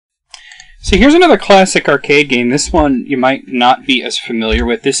So here's another classic arcade game. This one you might not be as familiar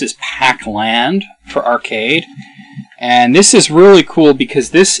with. This is Pac-Land for arcade. And this is really cool because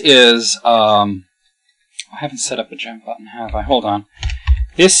this is... I haven't set up a jump button, have I? Hold on.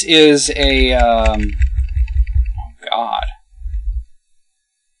 This is a... oh, God.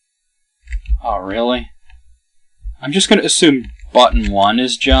 Oh, really? I'm just going to assume button 1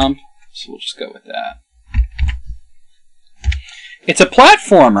 is jump, so we'll just go with that. It's a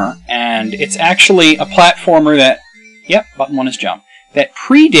platformer, and it's actually a platformer that... Yep, button 1 is jump. That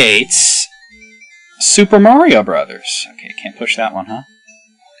predates Super Mario Brothers. Okay, can't push that one, huh?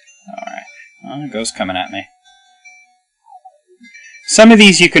 Alright. Oh, it goes coming at me. Some of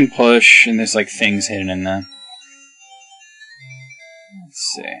these you can push, and there's like things hidden in them. Let's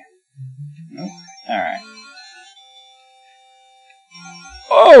see. Nope. Alright.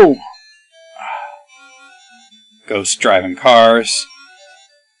 Oh! Ghost driving cars.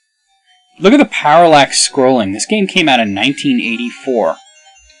 Look at the parallax scrolling. This game came out in 1984.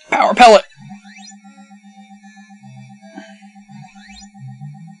 Power pellet!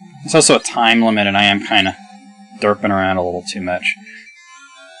 There's also a time limit, and I am kind of derping around a little too much.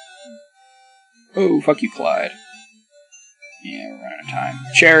 Oh, fuck you, Clyde. Yeah, we're running out of time.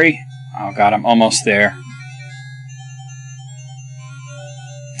 Cherry. Oh god, I'm almost there.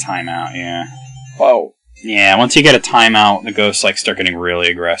 Timeout, yeah. Whoa. Yeah, once you get a timeout, the ghosts start getting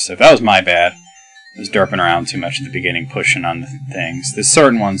really aggressive. That was my bad. I was derping around too much at the beginning, pushing on the things. There's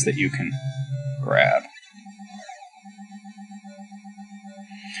certain ones that you can grab.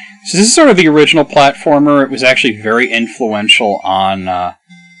 So this is sort of the original platformer. It was actually very influential on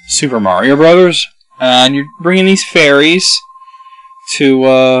Super Mario Brothers. And you're bringing these fairies to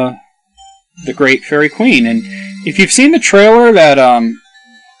the Great Fairy Queen. And if you've seen the trailer that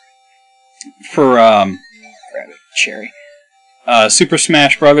for grab it, Cherry, Super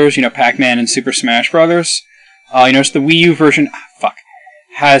Smash Brothers, you know, Pac-Man and Super Smash Brothers, you notice the Wii U version,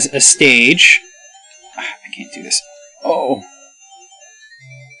 has a stage. I can't do this. Oh.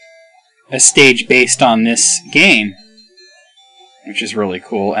 A stage based on this game, which is really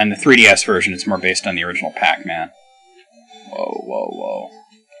cool. And the 3DS version is more based on the original Pac-Man. Whoa, whoa, whoa.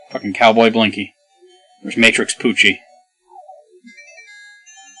 Fucking Cowboy Blinky. There's Matrix Poochie.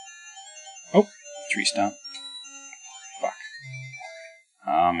 Oh, tree stump. Fuck.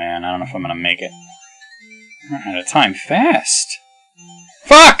 Oh man, I don't know if I'm gonna make it. I'm out of time fast.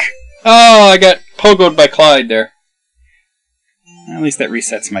 Fuck! Oh, I got pogoed by Clyde there. At least that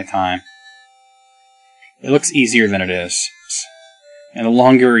resets my time. It looks easier than it is. And the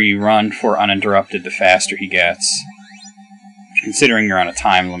longer you run for uninterrupted, the faster he gets. Which, considering you're on a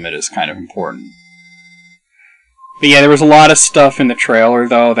time limit, is kind of important. But yeah, there was a lot of stuff in the trailer,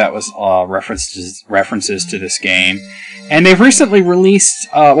 though, that was references to this game. And they've recently released...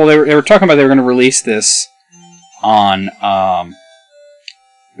 well, they were talking about they were going to release this on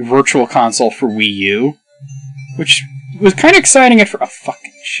Virtual Console for Wii U. Which was kind of exciting for... Oh,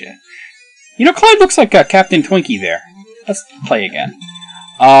 fucking shit. You know, Clyde looks like Captain Twinkie there. Let's play again.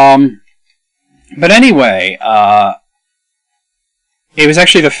 But anyway, it was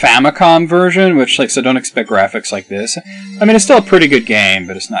actually the Famicom version, which, so don't expect graphics like this. I mean, it's still a pretty good game,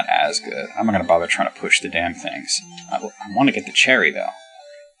 but it's not as good. I'm not going to bother trying to push the damn things. I want to get the cherry, though.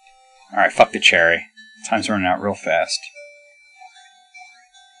 Alright, fuck the cherry. Time's running out real fast.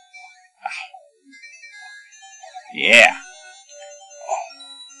 Yeah.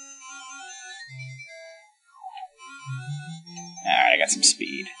 Alright, I got some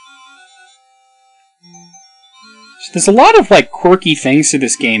speed. So there's a lot of, quirky things to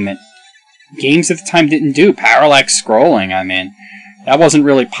this game that games at the time didn't do. Parallax scrolling, I mean, that wasn't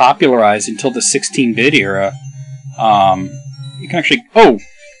really popularized until the 16-bit era. You can actually... Oh!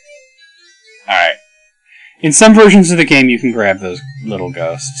 Alright. In some versions of the game, you can grab those little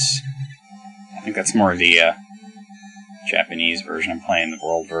ghosts. I think that's more the, Japanese version. I'm playing the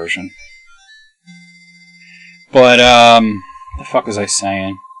world version. But, the fuck was I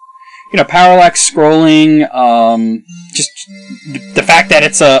saying? You know, parallax scrolling, just the fact that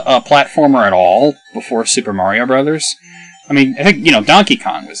it's a platformer at all before Super Mario Brothers. I mean, I think, Donkey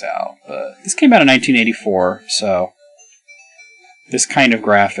Kong was out, but this came out in 1984, so this kind of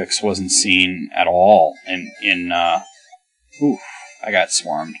graphics wasn't seen at all in oof, I got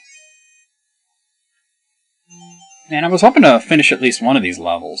swarmed. Man, I was hoping to finish at least one of these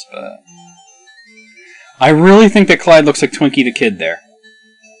levels, but I really think that Clyde looks like Twinkie the Kid there.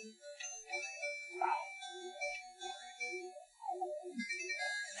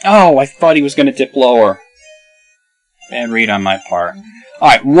 Oh, I thought he was going to dip lower. Bad read on my part.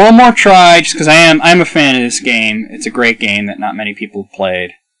 Alright, one more try, just because I'm a fan of this game. It's a great game that not many people have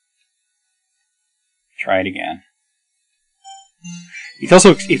played. Try it again. It's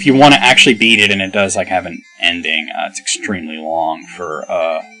also, if you want to actually beat it, and it does like have an ending, it's extremely long for,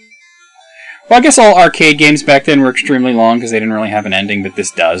 well, I guess all arcade games back then were extremely long because they didn't really have an ending, but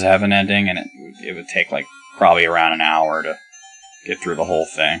this does have an ending, and it would take like probably around an hour to get through the whole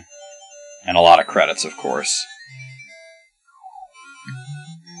thing. And a lot of credits, of course.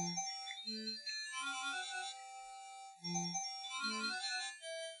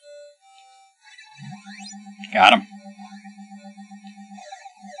 Got him.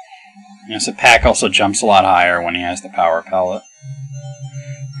 You know, so Pac also jumps a lot higher when he has the power pellet.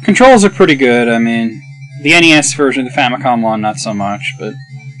 Controls are pretty good. I mean, the NES version, the Famicom one, not so much, but,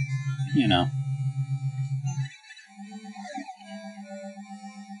 you know.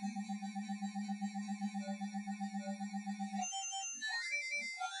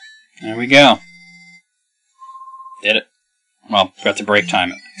 There we go. Did it. Well, got to break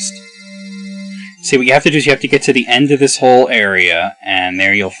time at least. See, what you have to do is you have to get to the end of this whole area, and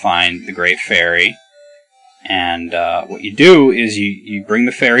there you'll find the Great Fairy. And what you do is you bring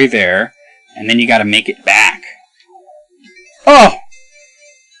the fairy there, and then you got to make it back. Oh!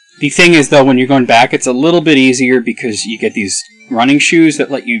 The thing is, though, when you're going back, it's a little bit easier because you get these running shoes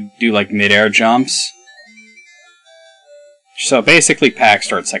that let you do, like, mid-air jumps. So basically, Pac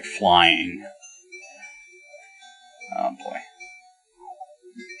starts, like, flying. Oh, boy.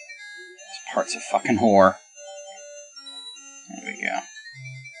 This part's a fucking whore. There we go.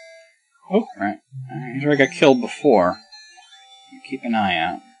 Oh, right. Here's where I got killed before. Keep an eye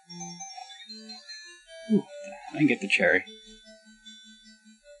out. Ooh, I didn't get the cherry.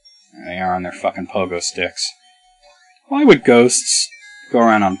 There they are on their fucking pogo sticks. Why would ghosts go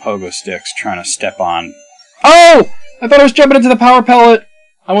around on pogo sticks trying to step on... Oh! I thought I was jumping into the power pellet!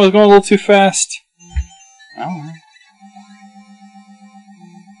 I was going a little too fast. Oh.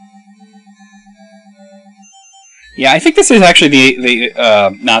 Yeah, I think this is actually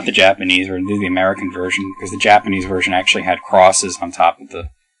the not the Japanese, or the American version, because the Japanese version actually had crosses on top of the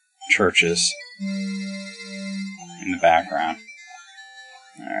churches in the background.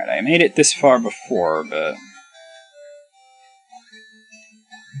 Alright, I made it this far before, but...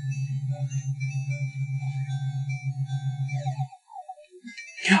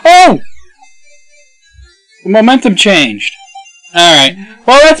 Oh! The momentum changed. Alright.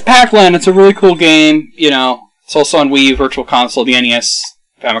 Well, that's Pac-Land. It's a really cool game, you know. It's also on Wii, Virtual Console, the NES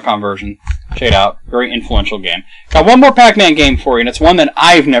Famicom version. Check it out. Very influential game. Got one more Pac-Man game for you, and it's one that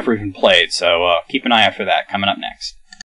I've never even played, so keep an eye out for that coming up next.